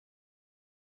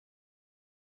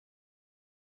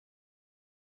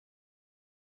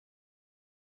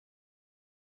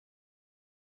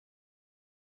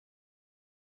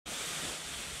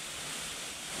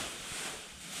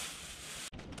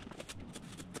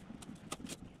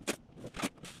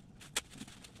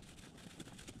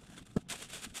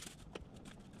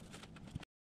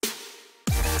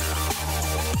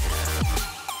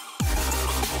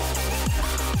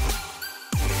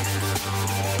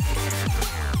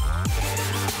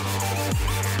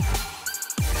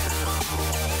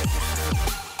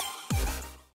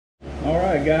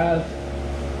Alright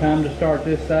guys, time to start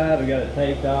this side. I got it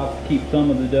taped off to keep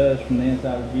some of the dust from the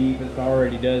inside of the Jeep. It's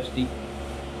already dusty.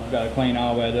 I've got to clean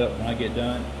all that up when I get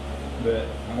done. But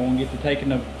I'm going to get to taking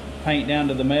the paint down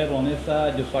to the metal on this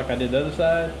side just like I did the other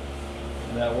side.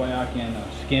 That way I can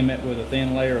skim it with a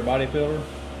thin layer of body filter,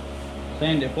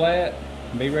 sand it flat,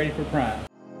 and be ready for prime.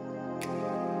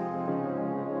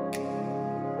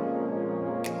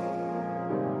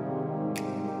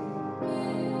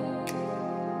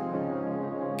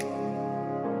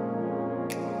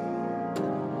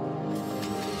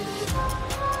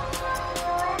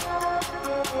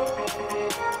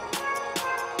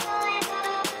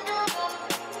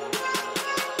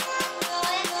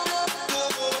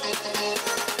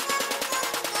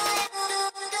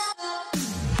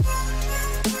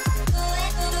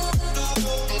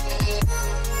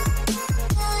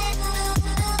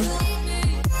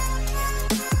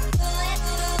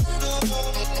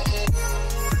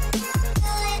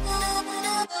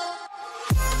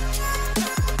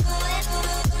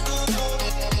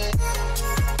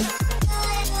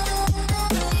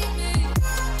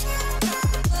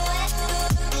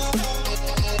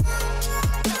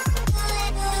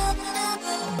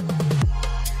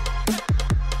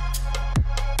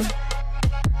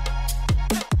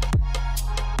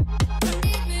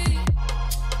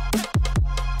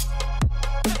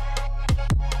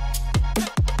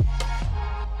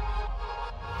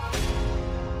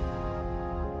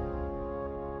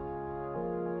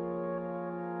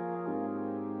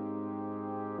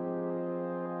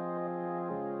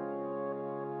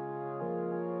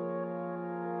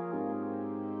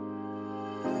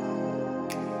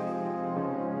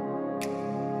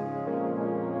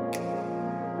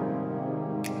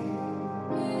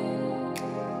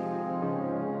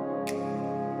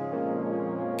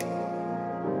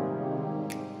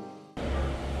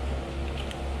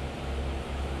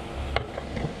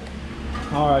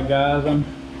 Alright guys, I'm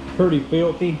pretty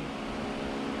filthy.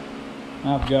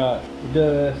 I've got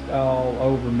dust all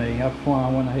over me. That's why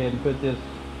I went ahead and put this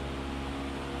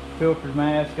filtered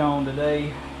mask on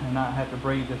today and not have to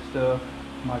breathe this stuff.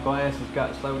 My glasses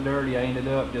got so dirty I ended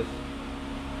up just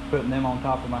putting them on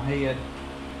top of my head.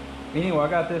 Anyway, I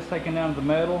got this taken down to the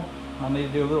metal. I need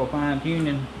to do a little fine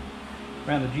tuning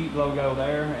around the Jeep logo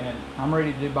there, and I'm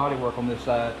ready to do body work on this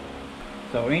side.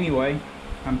 So anyway,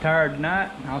 I'm tired tonight.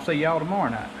 I'll see y'all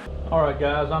tomorrow night. Alright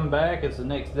guys, I'm back. It's the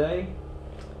next day.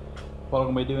 What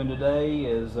I'm going to be doing today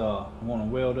is I'm going to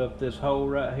weld up this hole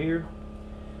right here.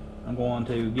 I'm going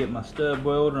to get my stub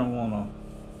welder. I'm going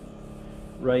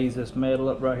to raise this metal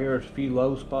up right here. There's a few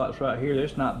low spots right here.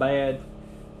 It's not bad,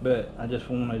 but I just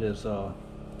want it as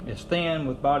thin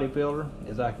with body filter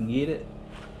as I can get it.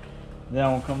 Then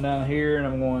I'm going to come down here and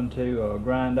I'm going to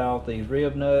grind off these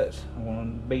rib nuts. I'm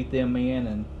going to beat them in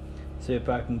and see if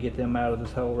I can get them out of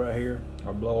this hole right here,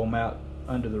 or blow them out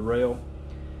under the rail.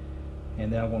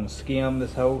 And then I'm going to skim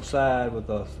this whole side with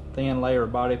a thin layer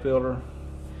of body filter.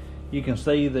 You can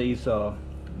see these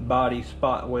body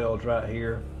spot welds right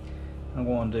here. I'm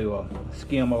going to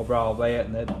skim over all that,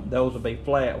 and those will be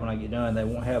flat when I get done. They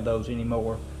won't have those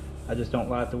anymore. I just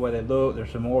don't like the way they look. There's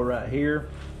some more right here,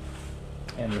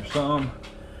 and there's some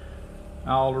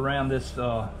all around this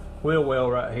wheel well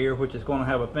right here, which is going to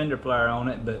have a fender flare on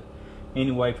it. But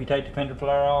anyway, if you take the fender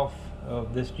flare off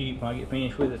of this Jeep when I get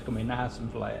finished with it, it's going to be nice and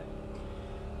flat.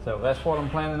 So that's what I'm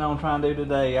planning on trying to do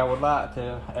today. I would like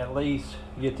to at least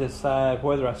get this side,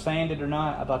 whether I sand it or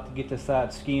not, I'd like to get this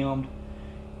side skimmed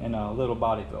and a little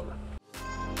body filter.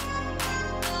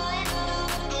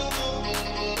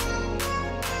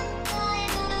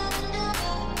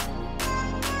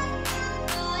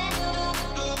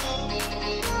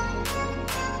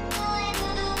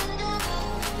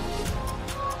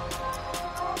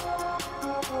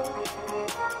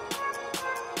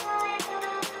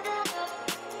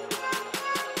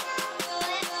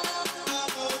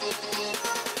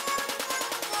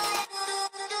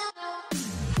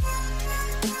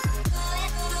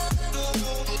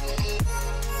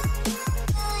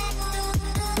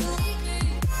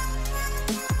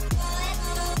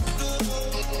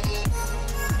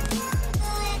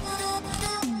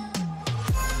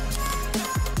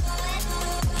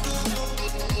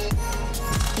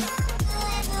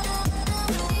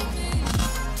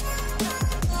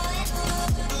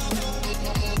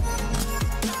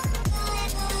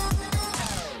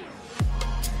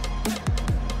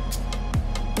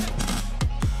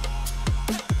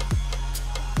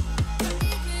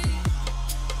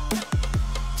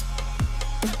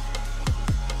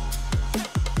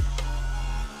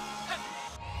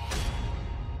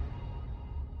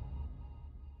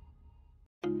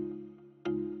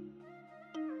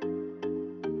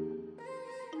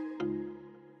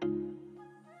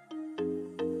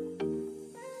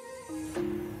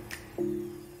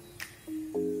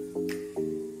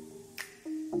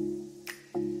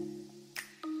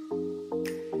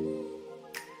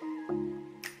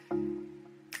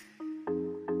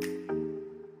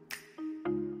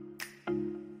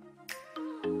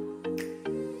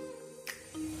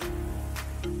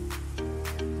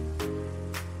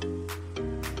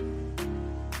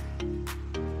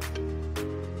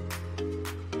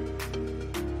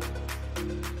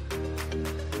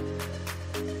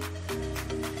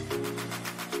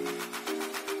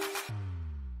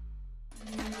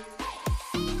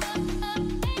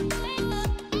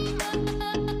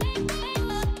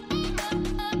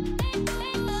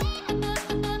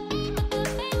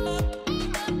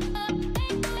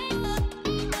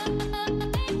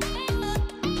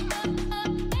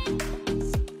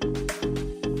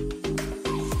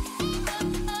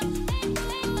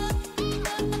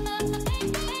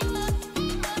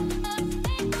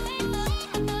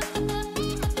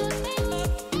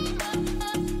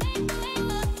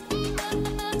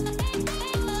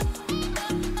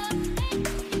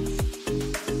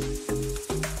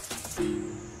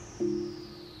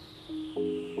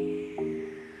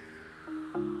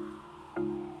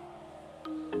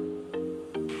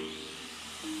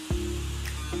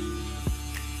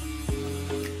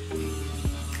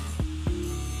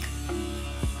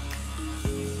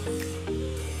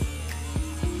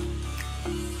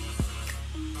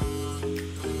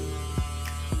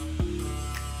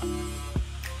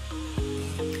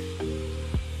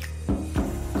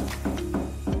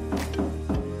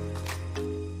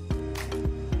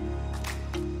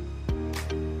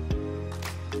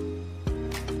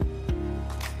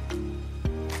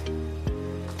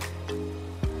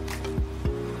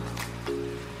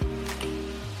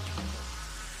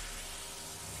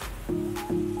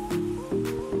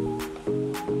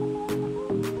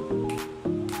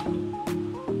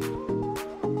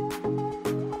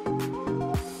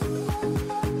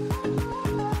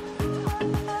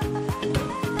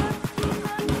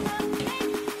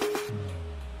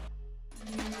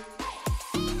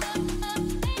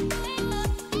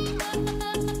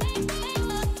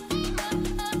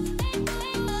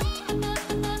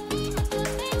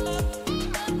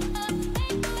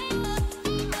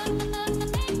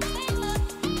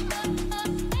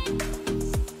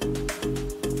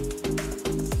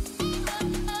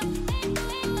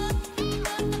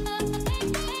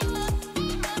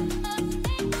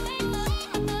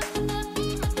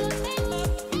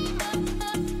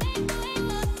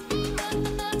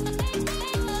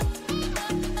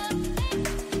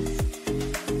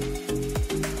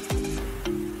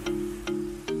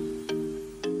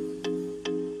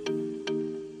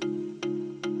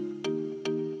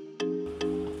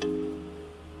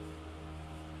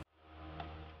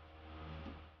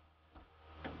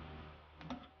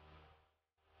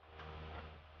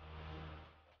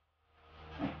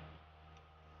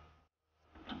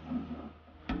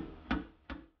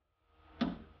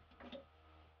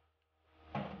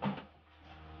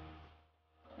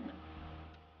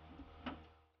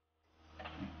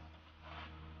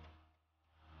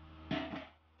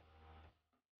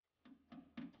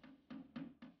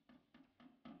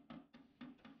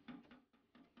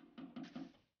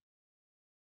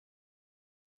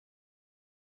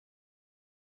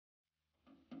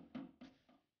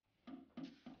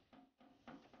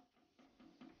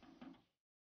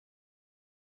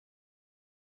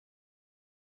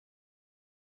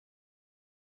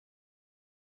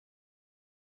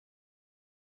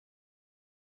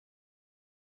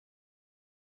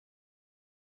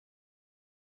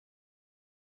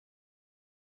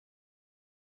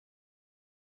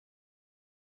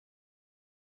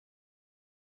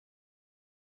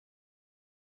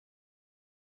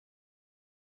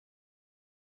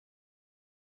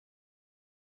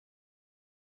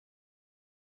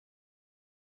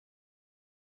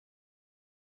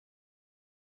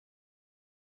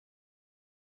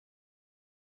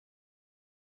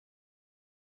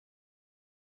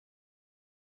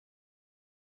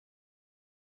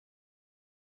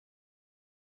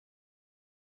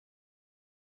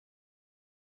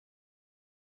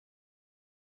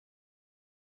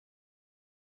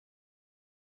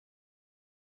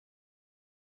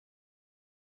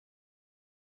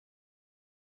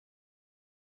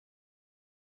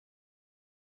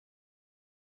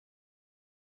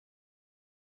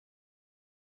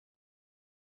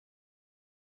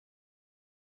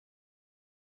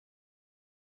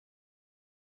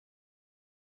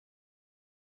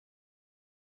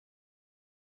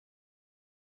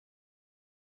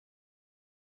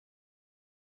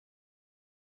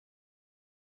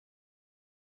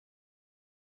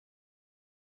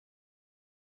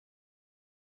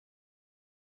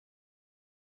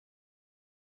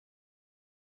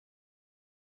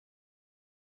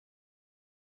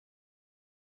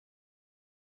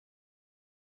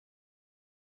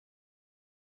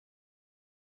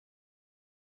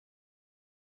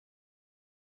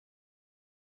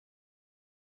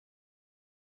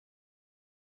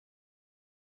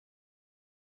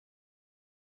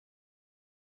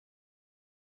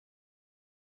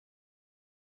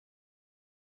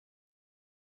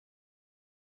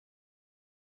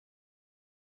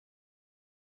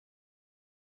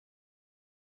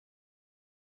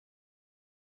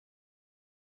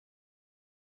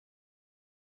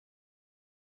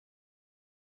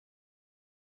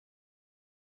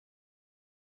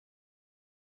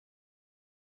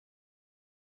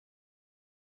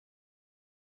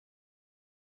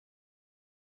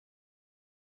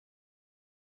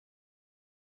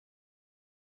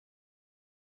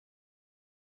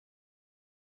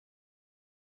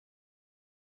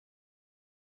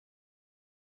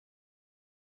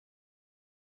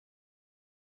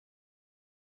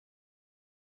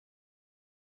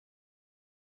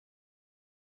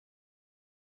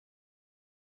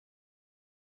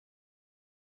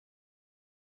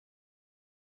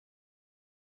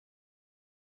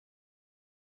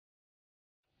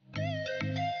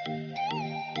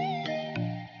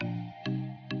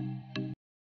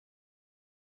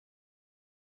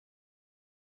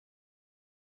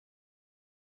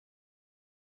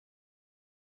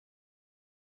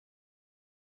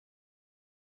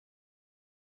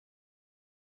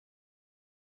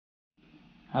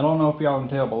 I don't know if y'all can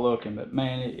tell by looking, but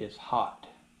man, it is hot.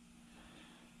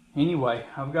 Anyway,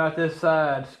 I've got this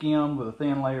side skimmed with a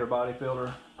thin layer of body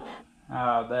filter.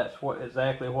 That's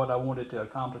exactly what I wanted to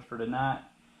accomplish for tonight.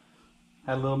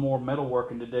 Had a little more metal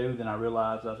working to do than I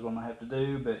realized I was going to have to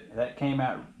do, but that came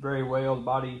out very well. The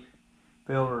body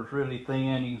filter is really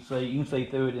thin. You can see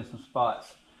through it in some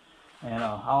spots, and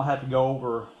I'll have to go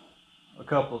over a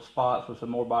couple of spots with some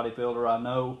more body filter. I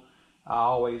know I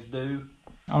always do.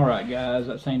 All right, guys,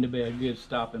 that seemed to be a good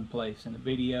stopping place in the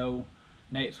video.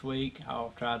 Next week,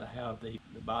 I'll try to have the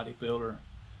body filter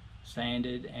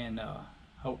sanded and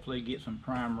hopefully get some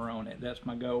primer on it. That's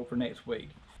my goal for next week.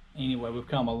 Anyway, we've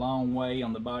come a long way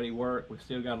on the body work. We've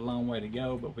still got a long way to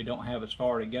go, but we don't have as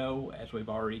far to go as we've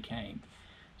already came.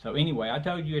 So anyway, I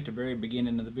told you at the very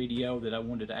beginning of the video that I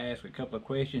wanted to ask a couple of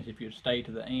questions if you'd stay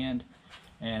to the end.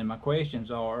 And my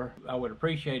questions are, I would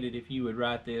appreciate it if you would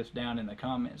write this down in the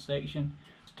comment section.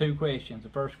 It's 2 questions. The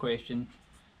first question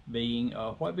being,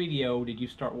 what video did you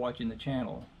start watching the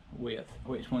channel with?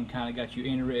 Which one kind of got you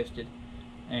interested?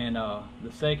 And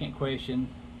the second question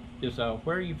is,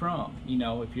 where are you from? You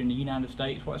know, if you're in the United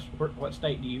States, what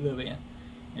state do you live in?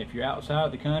 If you're outside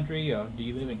of the country, do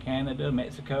you live in Canada,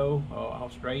 Mexico,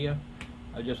 Australia?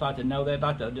 I'd just like to know that. I'd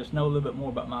like to just know a little bit more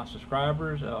about my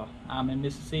subscribers. I'm in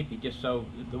Mississippi, just so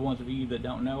the ones of you that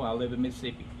don't know, I live in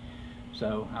Mississippi.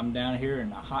 So I'm down here in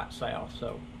the hot south.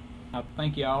 So I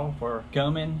thank y'all for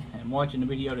coming and watching the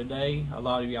video today. A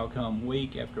lot of y'all come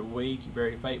week after week. You're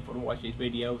very faithful to watch these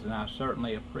videos, and I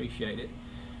certainly appreciate it.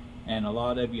 And a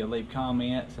lot of you leave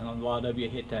comments, and a lot of you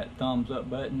hit that thumbs up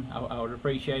button. I would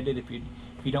appreciate it if you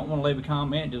don't want to leave a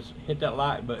comment, just hit that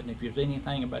like button. If there's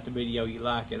anything about the video you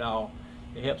like at all,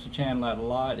 it helps the channel out a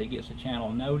lot. It gets the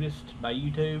channel noticed by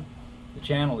YouTube. The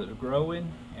channel is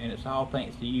growing, and it's all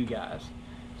thanks to you guys.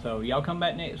 So y'all come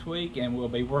back next week, and we'll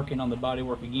be working on the body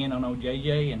work again on old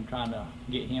JJ and trying to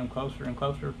get him closer and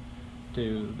closer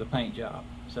to the paint job.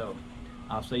 So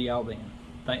I'll see y'all then.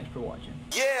 Thanks for watching.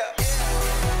 Yeah.